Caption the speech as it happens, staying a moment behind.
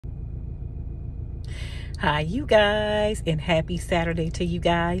Hi, you guys, and happy Saturday to you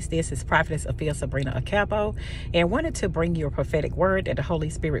guys. This is Prophetess Sabrina Acabo, and wanted to bring you a prophetic word that the Holy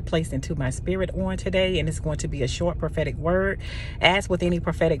Spirit placed into my spirit on today. And it's going to be a short prophetic word. As with any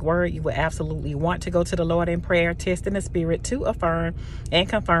prophetic word, you will absolutely want to go to the Lord in prayer, test in the spirit to affirm and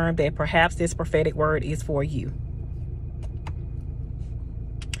confirm that perhaps this prophetic word is for you.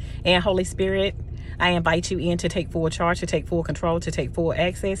 And Holy Spirit, I invite you in to take full charge, to take full control, to take full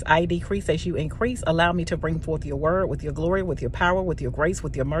access. I decrease as you increase. Allow me to bring forth your word with your glory, with your power, with your grace,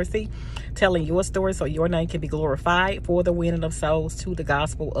 with your mercy, telling your story so your name can be glorified for the winning of souls to the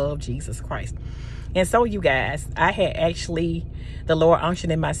gospel of Jesus Christ. And so, you guys, I had actually, the Lord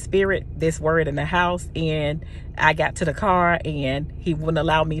unctioned in my spirit this word in the house, and I got to the car and he wouldn't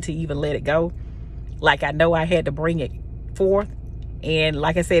allow me to even let it go. Like, I know I had to bring it forth. And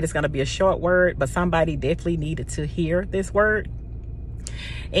like I said, it's going to be a short word, but somebody definitely needed to hear this word.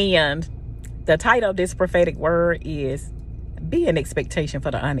 And the title of this prophetic word is Be an Expectation for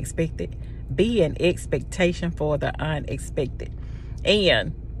the Unexpected. Be an expectation for the unexpected.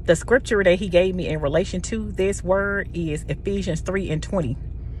 And the scripture that he gave me in relation to this word is Ephesians 3:20.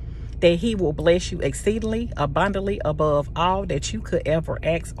 That he will bless you exceedingly, abundantly, above all that you could ever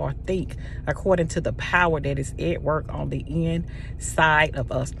ask or think, according to the power that is at work on the inside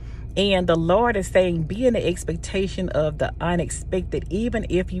of us. And the Lord is saying, be in the expectation of the unexpected, even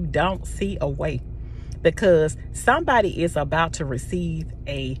if you don't see a way, because somebody is about to receive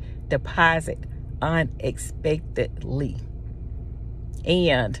a deposit unexpectedly.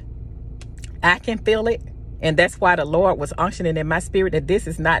 And I can feel it. And that's why the Lord was unctioning in my spirit that this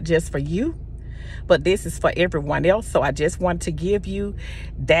is not just for you, but this is for everyone else. So I just wanted to give you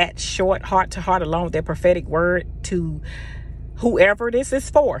that short heart-to-heart along with that prophetic word to whoever this is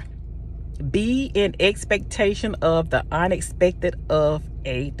for. Be in expectation of the unexpected of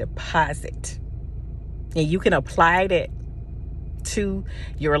a deposit. And you can apply that to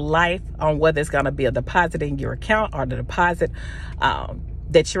your life on whether it's going to be a deposit in your account or the deposit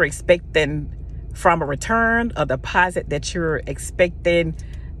that you're expecting from a return, a deposit that you're expecting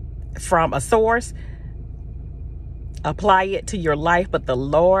from a source. Apply it to your life. But the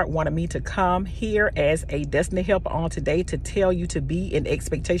Lord wanted me to come here as a destiny helper on today to tell you to be in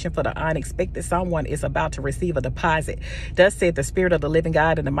expectation for the unexpected. Someone is about to receive a deposit. Thus said the Spirit of the living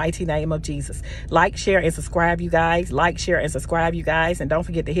God, in the mighty name of Jesus. Like, share, and subscribe, you guys. Like, share, and subscribe, you guys. And don't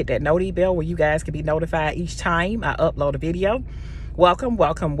forget to hit that noti bell where you guys can be notified each time I upload a video. Welcome,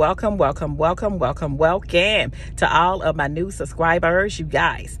 welcome, welcome, welcome, welcome, welcome, welcome to all of my new subscribers, you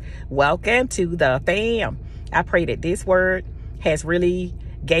guys. Welcome to the fam. I pray that this word has really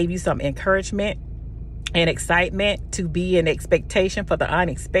gave you some encouragement and excitement to be in expectation for the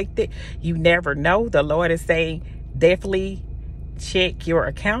unexpected. You never know. The Lord is saying, definitely check your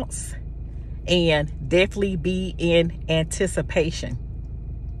accounts and definitely be in anticipation.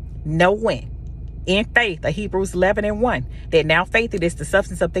 Knowing in faith, Hebrews 11:1, that now faith, it is the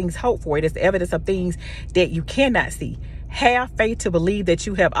substance of things hoped for. It is the evidence of things that you cannot see. Have faith to believe that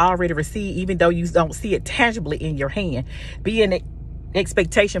you have already received, even though you don't see it tangibly in your hand. Be in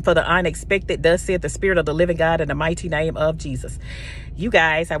expectation for the unexpected, thus said the Spirit of the living God, in the mighty name of Jesus. You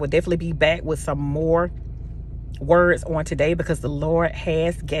guys, I will definitely be back with some more words on today, because the Lord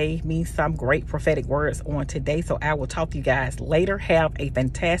has gave me some great prophetic words on today. So I will talk to you guys later. Have a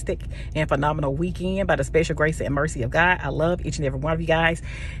fantastic and phenomenal weekend by the special grace and mercy of God. I love each and every one of you guys.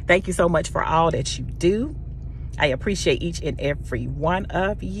 Thank you so much for all that you do. I appreciate each and every one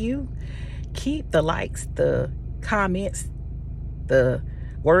of you. Keep the likes, the comments, the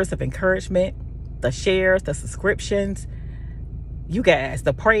words of encouragement, the shares, the subscriptions, you guys,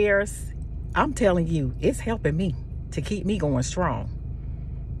 the prayers. I'm telling you, it's helping me to keep me going strong.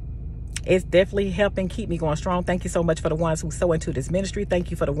 It's definitely helping keep me going strong. Thank you so much for the ones who sow into this ministry.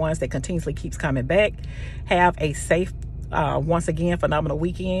 Thank you for the ones that continuously keeps coming back. Have a safe, once again, phenomenal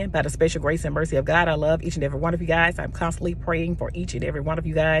weekend by the special grace and mercy of God. I love each and every one of you guys. I'm constantly praying for each and every one of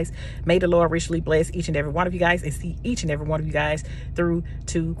you guys. May the Lord richly bless each and every one of you guys and see each and every one of you guys through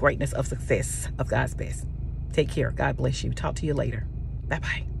to greatness of success of God's best. Take care. God bless you. Talk to you later.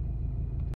 Bye-bye.